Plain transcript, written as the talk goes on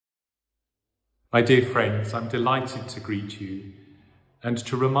My dear friends, I'm delighted to greet you and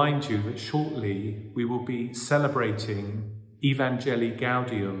to remind you that shortly we will be celebrating Evangelii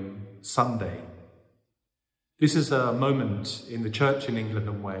Gaudium Sunday. This is a moment in the Church in England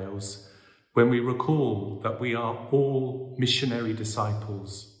and Wales when we recall that we are all missionary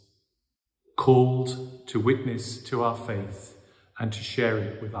disciples, called to witness to our faith and to share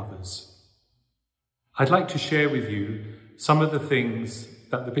it with others. I'd like to share with you some of the things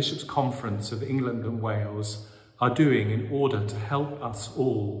that the Bishops' Conference of England and Wales are doing in order to help us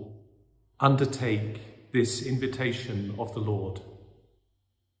all undertake this invitation of the Lord.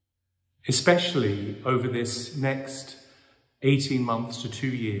 Especially over this next 18 months to 2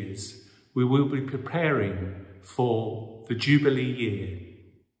 years, we will be preparing for the Jubilee Year,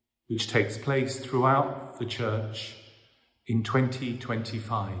 which takes place throughout the Church in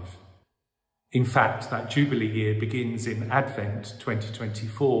 2025. In fact, that Jubilee Year begins in Advent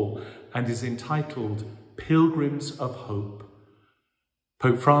 2024 and is entitled Pilgrims of Hope.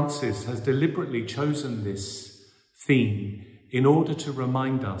 Pope Francis has deliberately chosen this theme in order to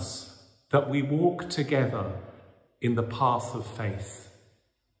remind us that we walk together in the path of faith.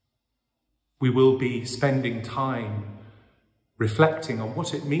 We will be spending time reflecting on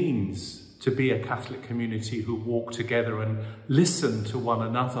what it means to be a Catholic community who walk together and listen to one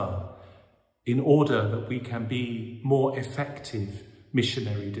another in order that we can be more effective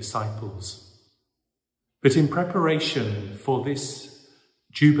missionary disciples. But in preparation for this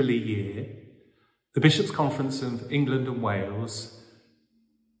Jubilee Year, the Bishops' Conference of England and Wales,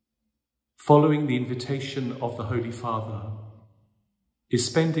 following the invitation of the Holy Father, is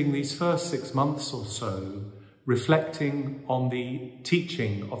spending these first 6 months or so reflecting on the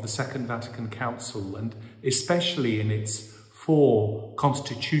teaching of the Second Vatican Council, and especially in its 4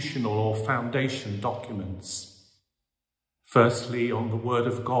 constitutional or foundation documents. Firstly, on the Word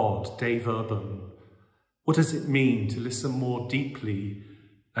of God, De Verbum. What does it mean to listen more deeply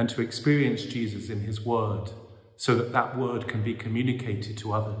and to experience Jesus in his Word so that that Word can be communicated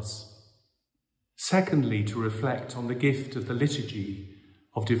to others? Secondly, to reflect on the gift of the liturgy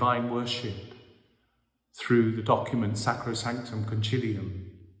of divine worship through the document Sacrosanctum Concilium.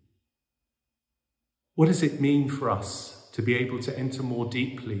 What does it mean for us to be able to enter more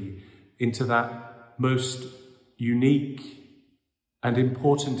deeply into that most unique and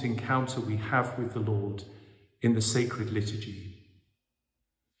important encounter we have with the Lord in the sacred liturgy?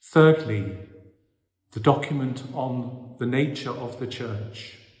 Thirdly, the document on the nature of the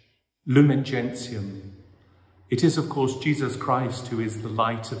Church, Lumen Gentium. It is, of course, Jesus Christ who is the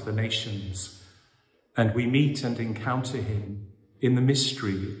light of the nations, and we meet and encounter him in the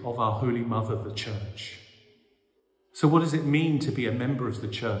mystery of our Holy Mother, the Church. So what does it mean to be a member of the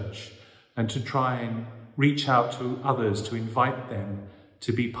Church and to try and reach out to others, to invite them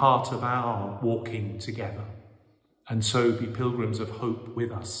to be part of our walking together and so be pilgrims of hope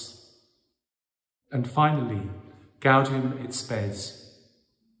with us? And finally, Gaudium et Spes,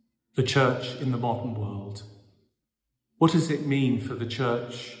 the Church in the modern world. What does it mean for the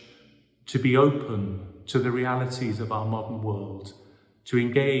Church to be open to the realities of our modern world, to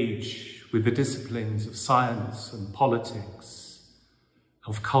engage with the disciplines of science and politics,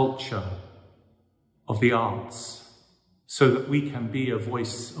 of culture, of the arts, so that we can be a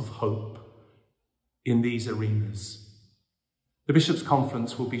voice of hope in these arenas? The Bishops'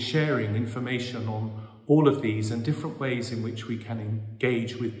 Conference will be sharing information on all of these and different ways in which we can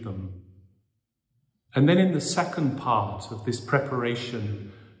engage with them. And then in the second part of this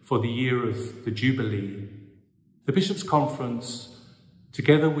preparation for the year of the Jubilee, the Bishops' Conference,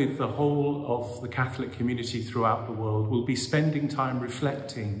 together with the whole of the Catholic community throughout the world, will be spending time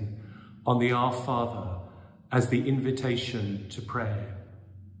reflecting on the Our Father as the invitation to prayer.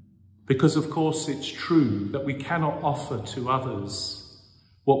 Because, of course, it's true that we cannot offer to others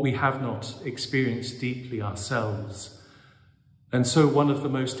what we have not experienced deeply ourselves. And so one of the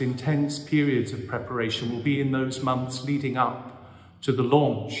most intense periods of preparation will be in those months leading up to the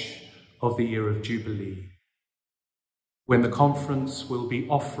launch of the year of Jubilee, when the conference will be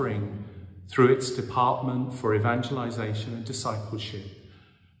offering, through its Department for Evangelisation and Discipleship,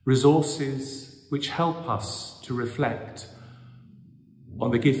 resources which help us to reflect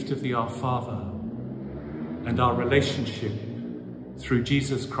on the gift of the Our Father and our relationship through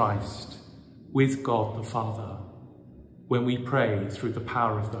Jesus Christ with God the Father when we pray through the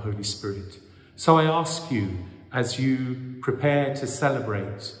power of the Holy Spirit. So I ask you, as you prepare to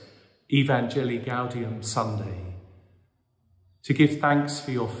celebrate Evangelii Gaudium Sunday, to give thanks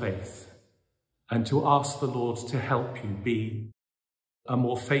for your faith and to ask the Lord to help you be a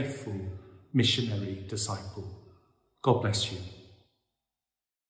more faithful missionary disciple. God bless you.